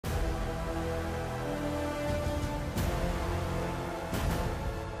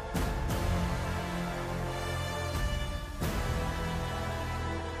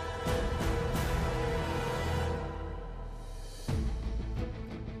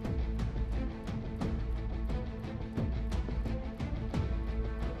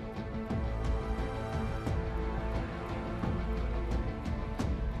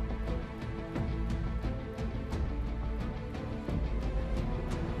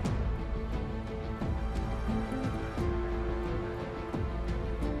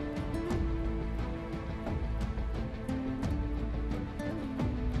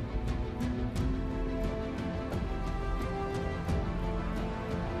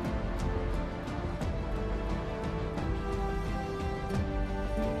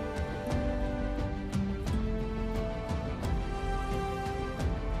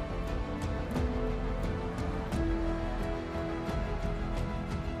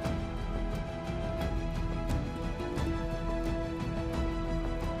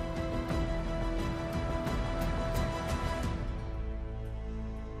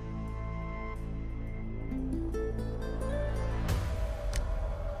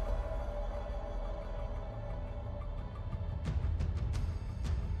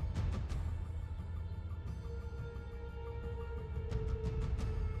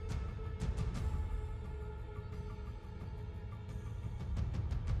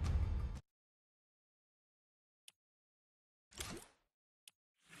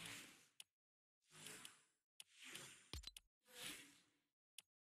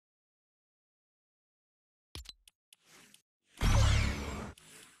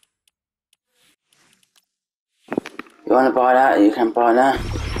You want to buy that? You can buy that.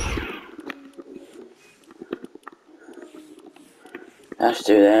 Let's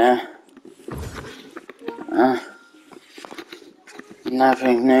do that.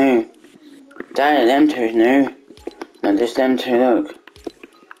 Nothing new. Dang, them two's new. No, just them two, look.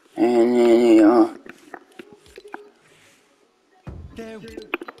 And there you are.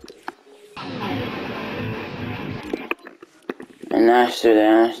 And that's do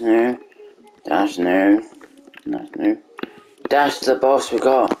that, that's new. That's new. That's new. That's the boss we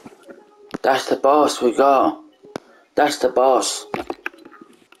got. That's the boss we got. That's the boss.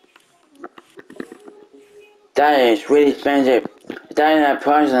 That is really expensive. If that ain't that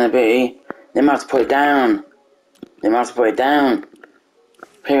price on the ability, they must put it down. They must put it down.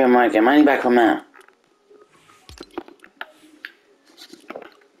 People might get money back from that.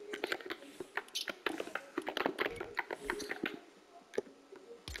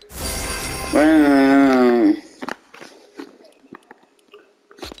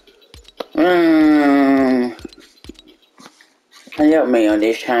 Can you help me on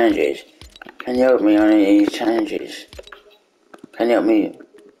these challenges? Can you help me on these challenges? Can you help me?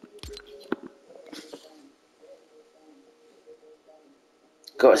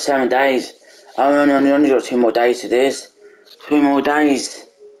 Got 7 days. I only got 2 more days to this. 2 more days.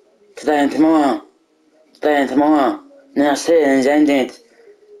 Today and tomorrow. Today and tomorrow. And that's it, and it's ended.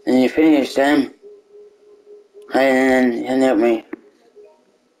 And you finish them. And then can you help me?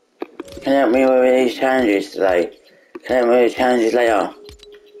 Can you help me with these challenges today? Can you help me with the challenges later?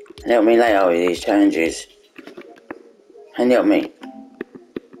 Can you help me later with these challenges? Can you help me?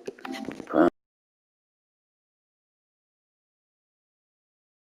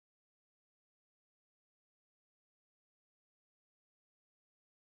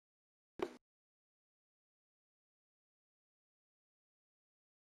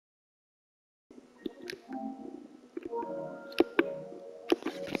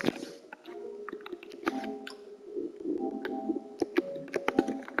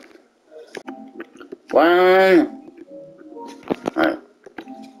 One. Right.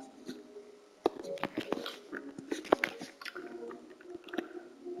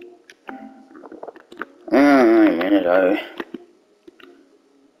 A minute ago.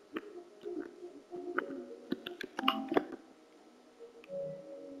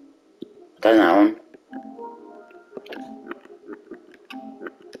 Done that one.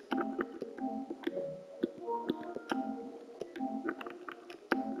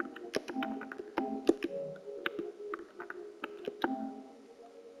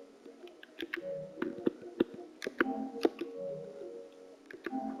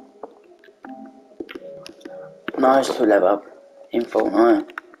 Nice to level up in Fortnite.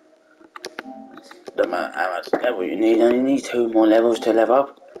 Don't matter how much level you need, only need 2 more levels to level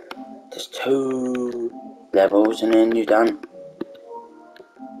up. Just 2 levels and then you're done.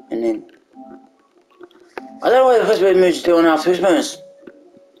 And then I don't know what the Christmas mood's doing after Christmas.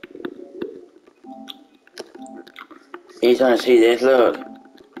 He's gonna see this, look.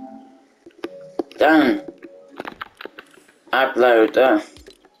 Done. Upload that.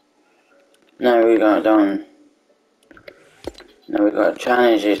 Now we got done. Now we got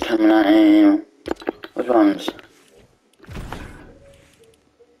challenges coming out here. Which ones?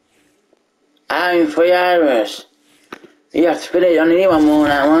 Aim 3 hours. You have to finish, I only need 1 more on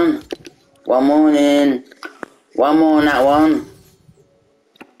that one. 1 more and then 1 more on that one.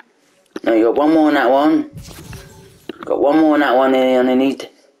 No, you got 1 more on that one. Got 1 more on that one and you only need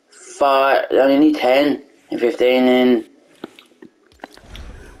 5, you only need 10 and 15 and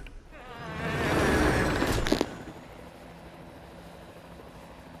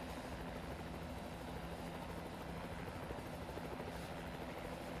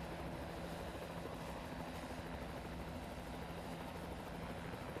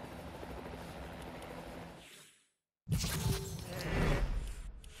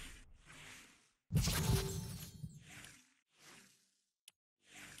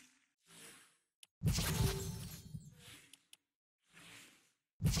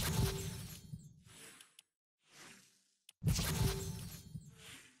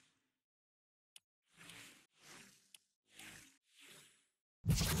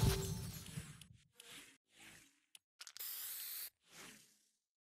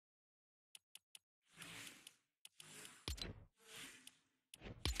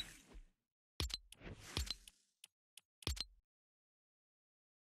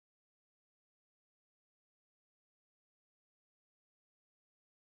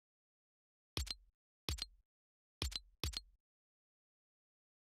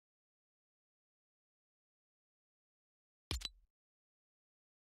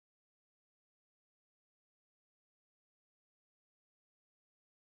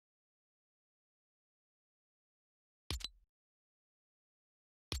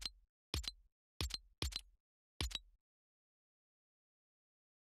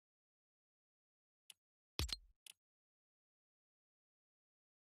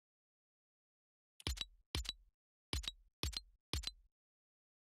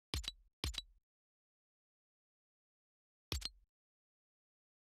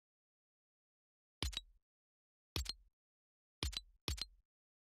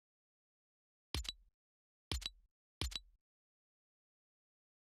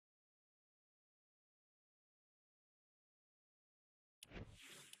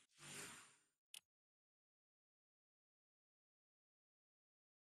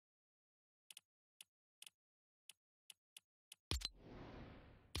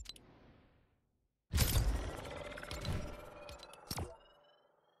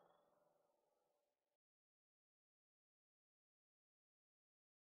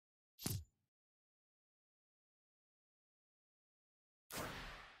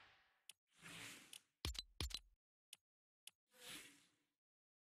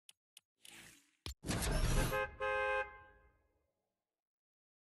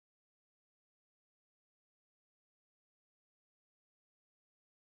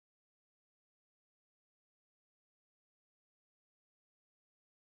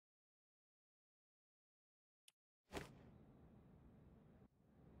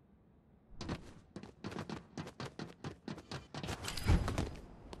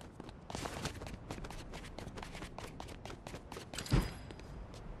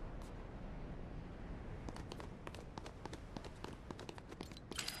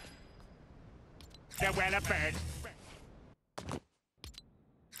the elephant.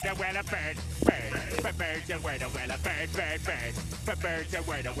 The elephant, bird, bird's a word, a elephant, bird, bird's a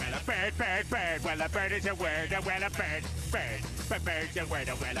word, a elephant, bird, well a bird is a word, a elephant, bird, bird's a word,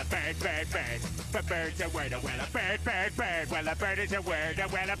 a elephant, bird, bird's a word, a elephant, bird, well a bird is a word,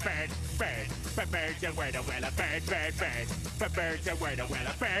 a elephant, bird, bird's a word, a elephant, bird, bird's a word, a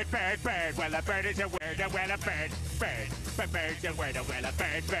elephant, bird, well a bird is a word, a elephant, bird, bird's a word, a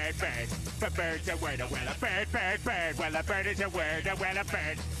elephant, bird, bird's a word, a elephant, bird, well a bird is a word, a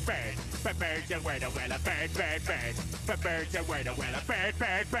elephant. Bird's a word, a elephant, bird's a word, a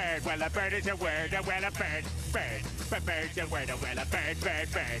elephant, well a bird is a word, a elephant, bird's a word, a elephant,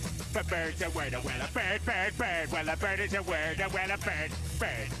 bird's a word, a elephant, well a bird is a word, a elephant,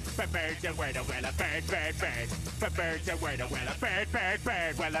 bird's a word, a elephant, bird's a word, a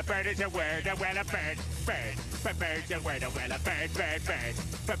elephant, well a bird is a word, a elephant, bird's a word, a elephant,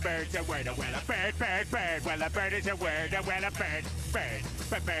 bird's a word, a elephant, well a bird is a word, a elephant,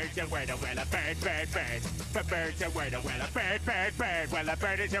 bird's a word, a elephant, bird's a word, a elephant, well a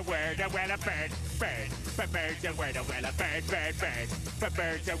bird is a word, a elephant, bird's a word, a elephant,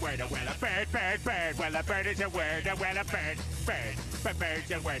 bird's a word, a elephant, well a bird is a word, a elephant,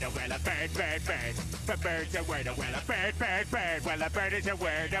 bird's a word, a elephant, bird's a word, a elephant, well a bird is a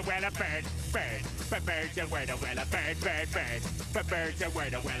word, a elephant, bird's a word, a elephant, bird's a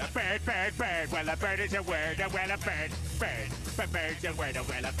word, a elephant, well a bird is a word, a elephant, bird's a word, a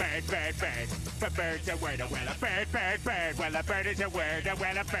elephant, bird's a word, a elephant, well a bird is a word, a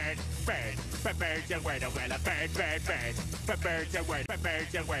elephant, bird's a word, a elephant, bird's a word,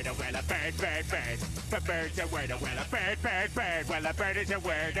 bird's a word, a elephant, bird's a word, a elephant, well a bird is a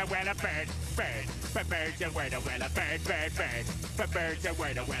word, a elephant, bird's a word, a elephant, bird's a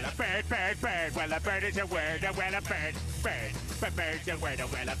word, a elephant, well a bird is a word, a elephant, bird's a word, a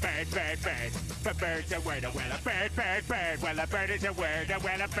elephant, bird's a word, a elephant, well a bird is a word, a elephant, bird's a word, a elephant, bird's a word, a elephant, well a bird is a word, a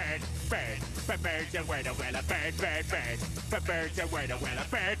elephant, bird's a word, a elephant, bird's a word, a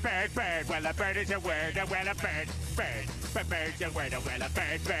elephant, well a bird is a word, a elephant, bird's a word, a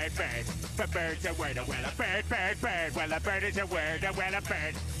elephant, bird's a word, a elephant, well a bird is a word, a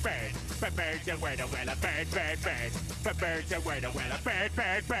elephant, bird's a word, a elephant, bird's a word, a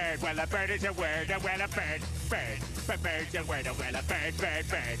elephant, well a bird is a word, a elephant, bird's a word, a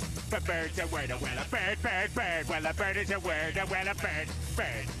elephant, bird's a word, a elephant, well a bird is a word, a elephant,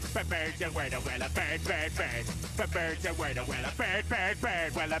 bird's a word, a elephant, bird's a word, a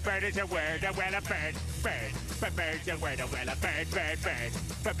elephant, well a bird is a word, a elephant, bird's a word, a elephant,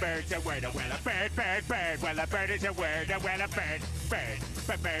 bird's a word, a elephant, well a bird is a word, a elephant,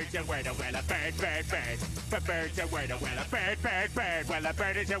 bird's a word, a elephant, bird's a word, a elephant, well a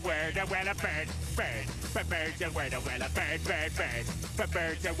bird is a word, a elephant, bird's a word, a elephant,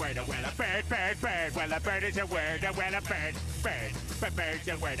 bird's a word, a elephant, well a bird is a word, a elephant, bird's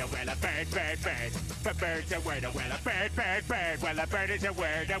a word, a elephant, bird's a word, a elephant, well a bird is a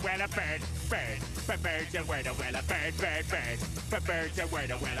word, a elephant, bird's a word, a elephant, bird's a word,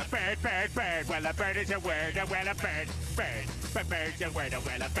 a elephant, well a bird is a word, a elephant, bird's a word, a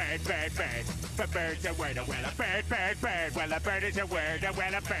elephant, bird's a word, a elephant, well a bird is a word, a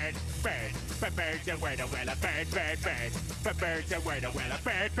elephant, bird's a word, a elephant, bird's a word, a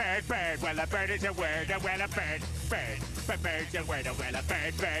elephant, well a bird is a word, a elephant, bird's a word, a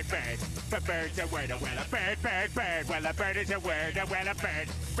elephant, bird's a word, a elephant, well a bird is a word, a elephant,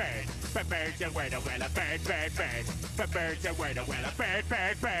 bird's a word, a elephant, bird's a word, a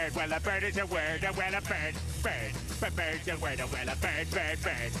elephant, well a bird is a word, a elephant, bird's a word, a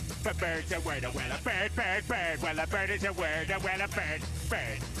elephant, bird's a word,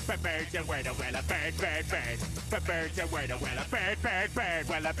 a elephant,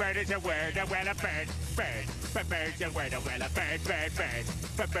 well a bird is a word, a elephant, bird's a word, a elephant,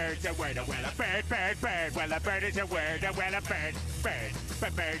 bird's a word, a elephant, well a bird is a word, a elephant,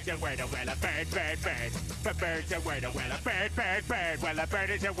 bird's a word, a elephant, bird's a word, a elephant, well a bird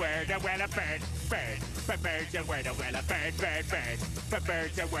is a word, a elephant, bird's a word, a elephant,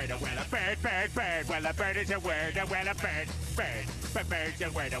 bird's a word, a elephant, well a bird is a word, a elephant, bird's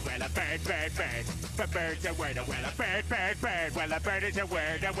a word, a elephant, bird's a word, a elephant, well a bird is a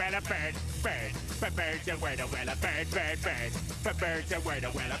word, a elephant, bird's a word, a elephant, bird's a word,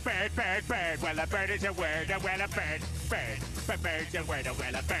 a elephant, well a bird is a word, a elephant, bird's a word, a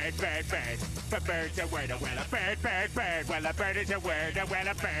elephant, bird's a word, a elephant, well a bird is a word, a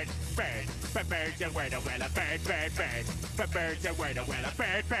elephant, bird's a word, a elephant, bird's a word, a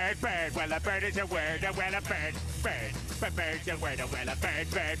elephant, well a bird is a word, a elephant, bird's a word, well a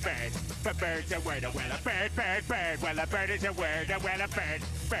bird, bird, bird. Bird's a word, well a bird, bird, bird. Well a bird is a word, well a bird,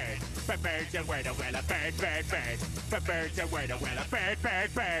 bird. Bird's a word, well a bird, bird, bird. Bird's a word, well a bird,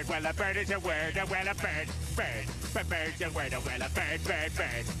 bird, bird. Well a bird is a word, well a bird, bird. Bird's a word, well a bird, bird,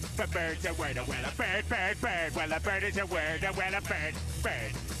 bird. Bird's a word, well a bird, bird, bird. Well a bird is a word, well a bird,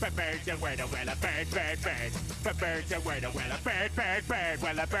 bird. Bird's a word, well a bird, bird, bird. Bird's a word, well a bird, bird, bird.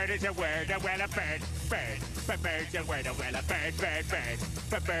 Well a bird is a word, well a bird, bird. Bird's a word, well a bird, bird, bird.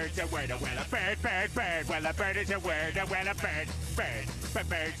 Bird's a word, well a bird, bird, bird. Well a bird is a word, well a bird, bird.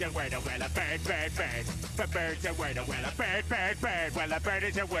 Bird's a word, well a bird, bird, bird. Bird's a word, well a bird, bird, bird. Well a bird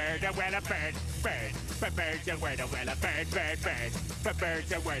is a word, well a bird, bird. Bird's a word, well a bird, bird, bird.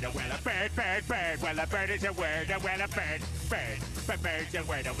 Bird's a word, well a bird, bird, bird. Well a bird is a word, well a bird, bird. Bird's a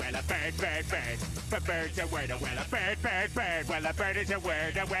word, well a bird, bird, bird. Bird's a word, well a bird, bird, bird. Well a bird is a word,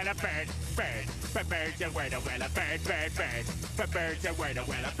 well a bird, bird. Bird's a word, well a bird, bird, bird. Bird's a word,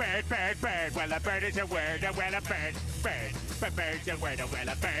 well a bird, bird, bird. Well a bird is a word, well a bird, bird. Bird's a word, well a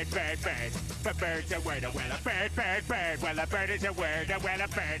bird, bird, bird. Bird's a word, well a bird, bird, bird. Well a bird is a word, well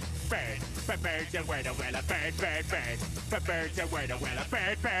a bird, bird. Bird's a word, well a bird, bird, bird. Bird's a word, well a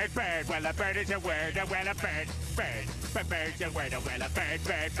bird, bird, bird. Well a bird is a word, well a bird, bird. Bird's a word, well a bird,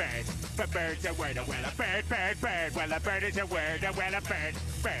 bird, bird. Bird's a word, well a bird, bird, bird. Well a bird is a word, well a bird,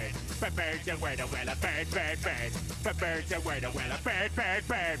 bird. Bird's a word, well a bird, bird, bird. Bird's a word, well a bird, bird,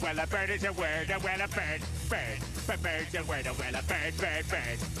 bird. Well a bird is a word, well a bird, bird. Bird's a word, well a bird, bird,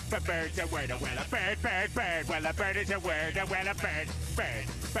 bird. Bird's a word, well a bird, bird, bird. Well a bird is a word, well a bird, bird.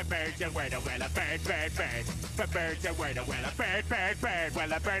 Bird's a word, well a bird, bird, bird. Bird's a word, well a bird, bird, bird.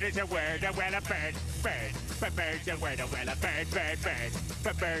 Well a bird is a word, well a bird, bird. Bird's a word, well a bird, bird, bird.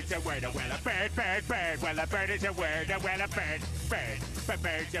 Bird's a word, well a bird, bird, bird. Well a bird is a word, well a bird, bird.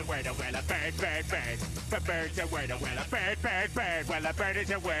 Bird's a word, well a bird, bird, bird. Bird's a word, well a bird, bird, bird. Well a bird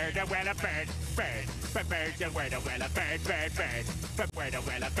is a word, well a bird, bird. Bird's a word, well a bird, bird, bird. Word,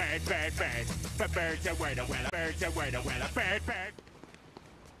 well a bird, bird, bird. Bird's a word, well a bird's a word, well a bird, bird.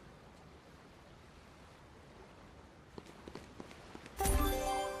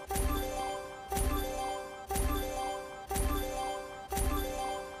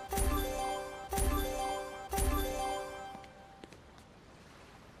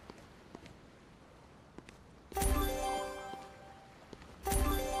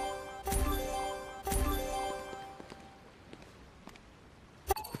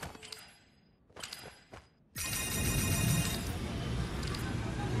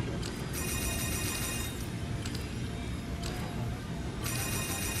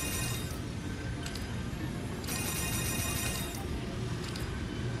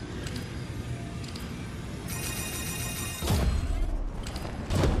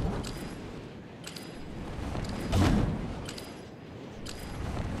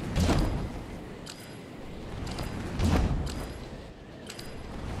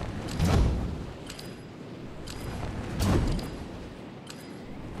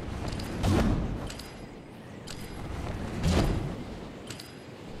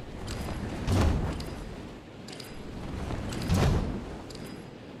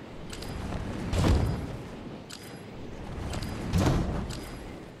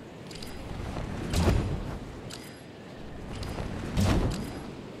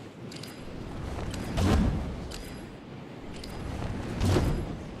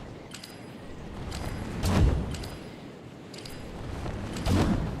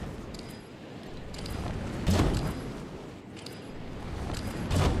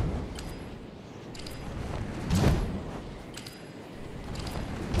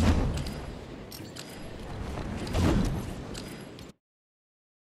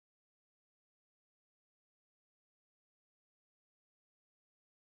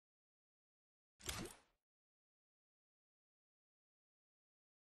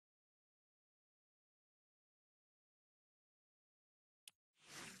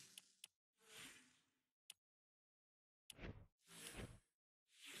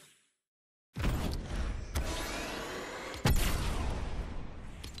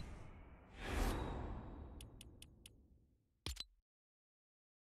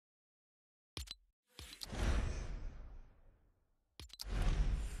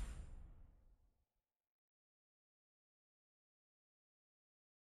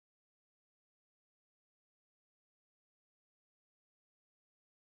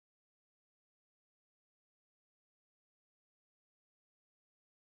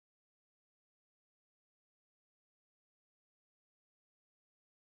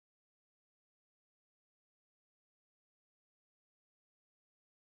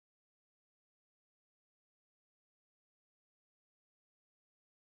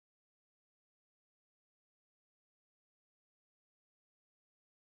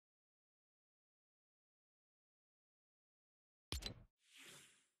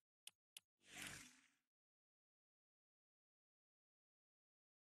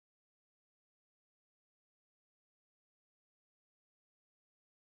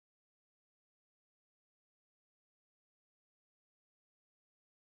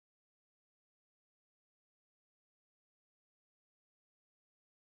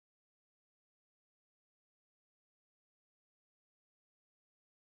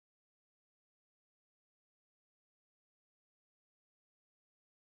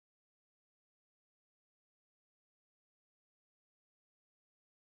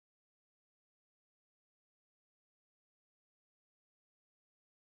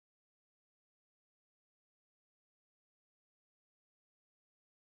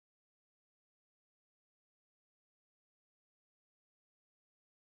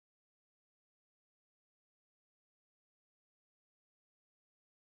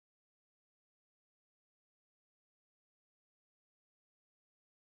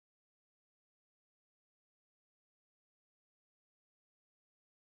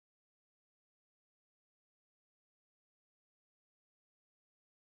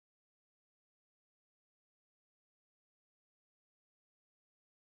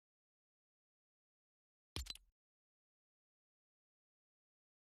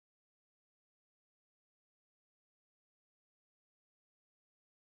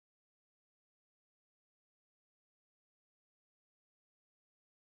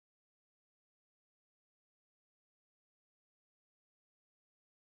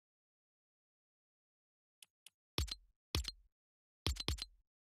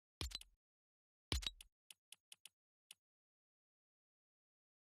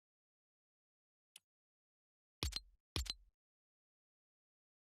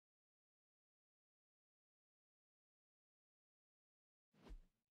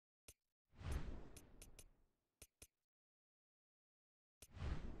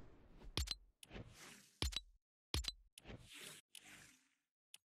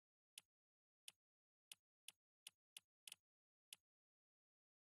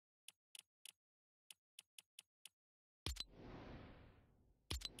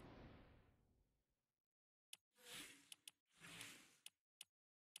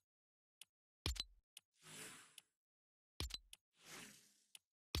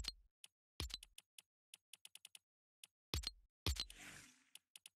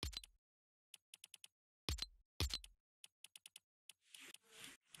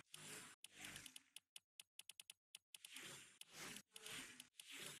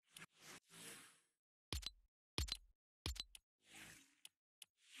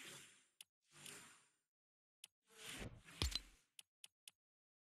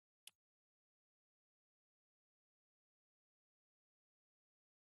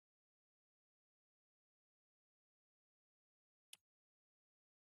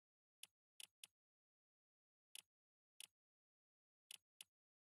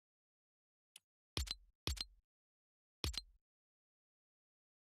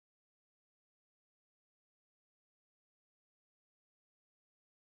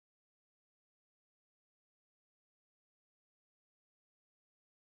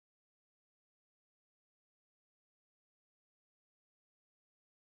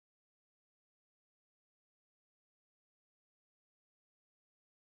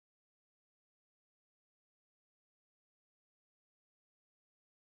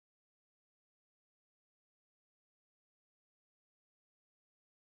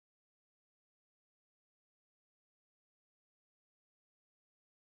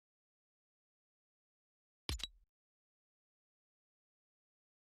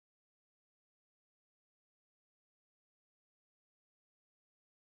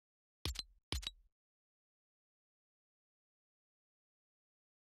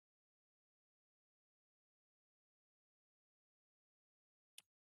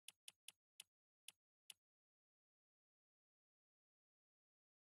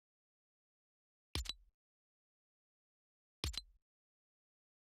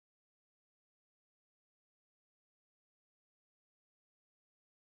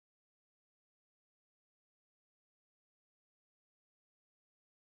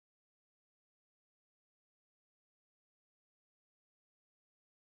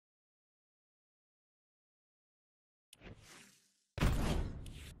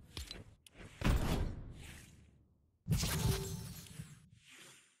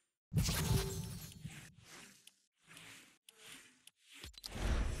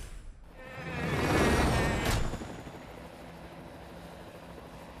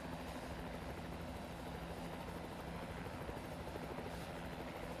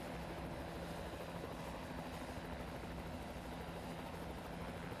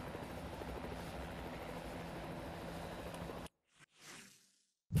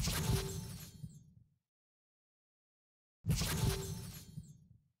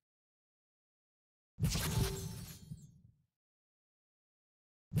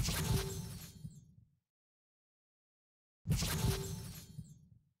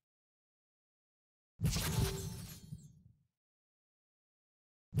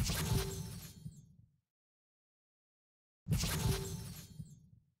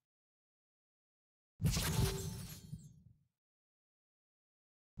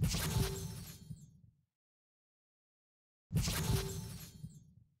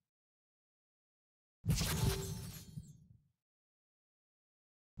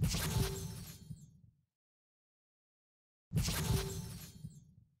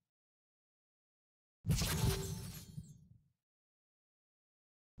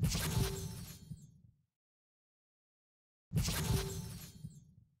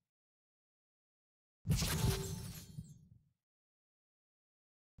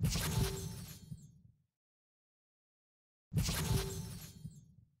 You